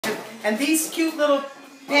And these cute little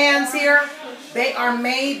pans here, they are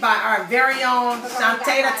made by our very own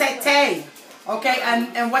Shantayla Tete. Okay,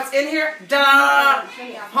 and what's in here? Duh!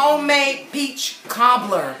 Homemade peach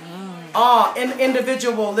cobbler. All in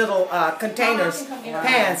individual little containers,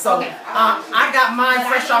 pans. So I got mine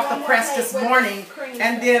fresh off the press this morning.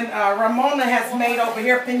 And then Ramona has made over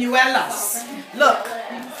here pinuelas. Look.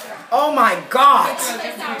 Oh my God.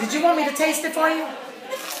 Did you want me to taste it for you?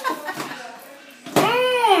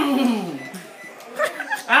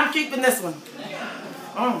 I'm keeping this one.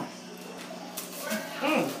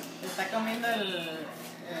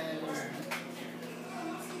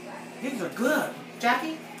 These are good.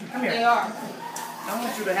 Jackie, come here. They are. I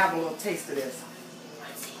want you to have a little taste of this.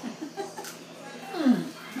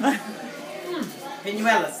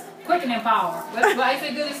 Pinuelas. Quickening power. Why is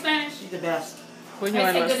it good in Spanish? She's the best. Why is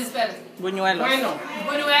it good in Spanish? Buñuelos. Bueno.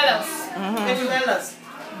 Buñuelos. Pinuelas.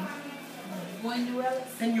 Buñuelos.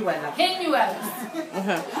 Pinuelas. Pinuelos.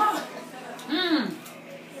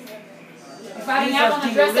 If I didn't These have are on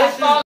the dress, I'd delicious. fall.